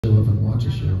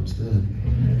poncho show instead.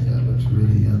 That looks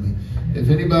really yummy. If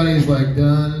anybody's like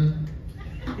done,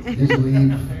 just leave.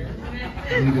 Leave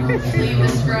it on Leave the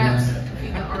scraps. Be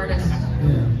the artist.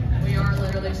 Yeah. We are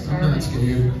literally I'm starving. not scared.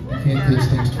 You can't pitch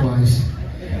things twice.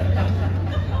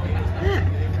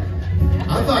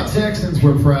 I thought Texans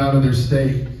were proud of their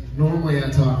state. Normally I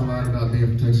talk a lot about being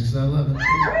from Texas because I love it.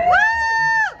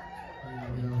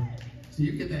 You know, so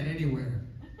you get that anywhere.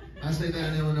 I say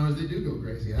that in Illinois, they do go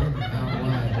crazy. I don't know how,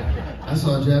 why. I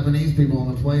saw Japanese people on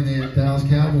the plane, they had Dallas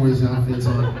Cowboys outfits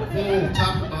on. Full,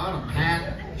 top to bottom,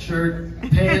 hat, shirt,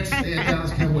 pants. They had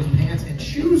Dallas Cowboys pants and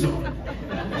shoes on.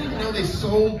 I didn't even know they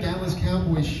sold Dallas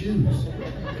Cowboys shoes.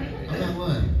 I'm not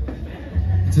lying.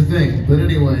 It's a thing. But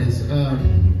anyways,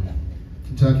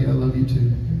 Kentucky, I love you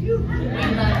too. We love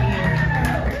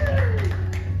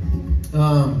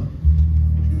you.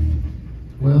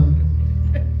 Well,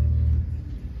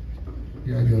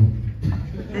 here I go.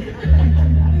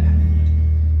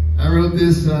 I wrote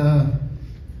this, oh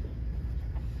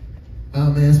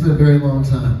man, it's been a very long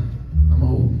time. I'm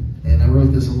old, and I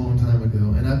wrote this a long time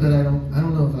ago, and I bet I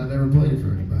don't know if I've ever played it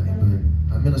for anybody, but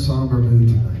I'm in a somber mood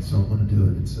tonight, so I'm gonna do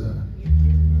it.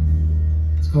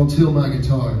 It's called Till My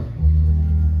Guitar,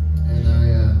 and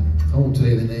I won't tell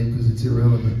you the name because it's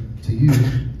irrelevant to you,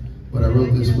 but I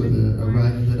wrote this with a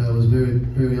writer that I was very,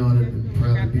 very honored and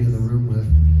proud to be in the room with.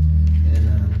 And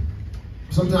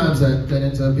sometimes that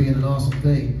ends up being an awesome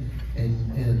thing,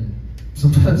 and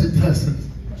sometimes it doesn't.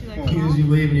 Because you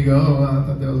leave and you go, oh, wow, I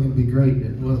thought that was going to be great.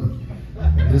 It wasn't.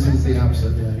 This is the opposite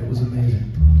of that. It was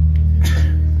amazing.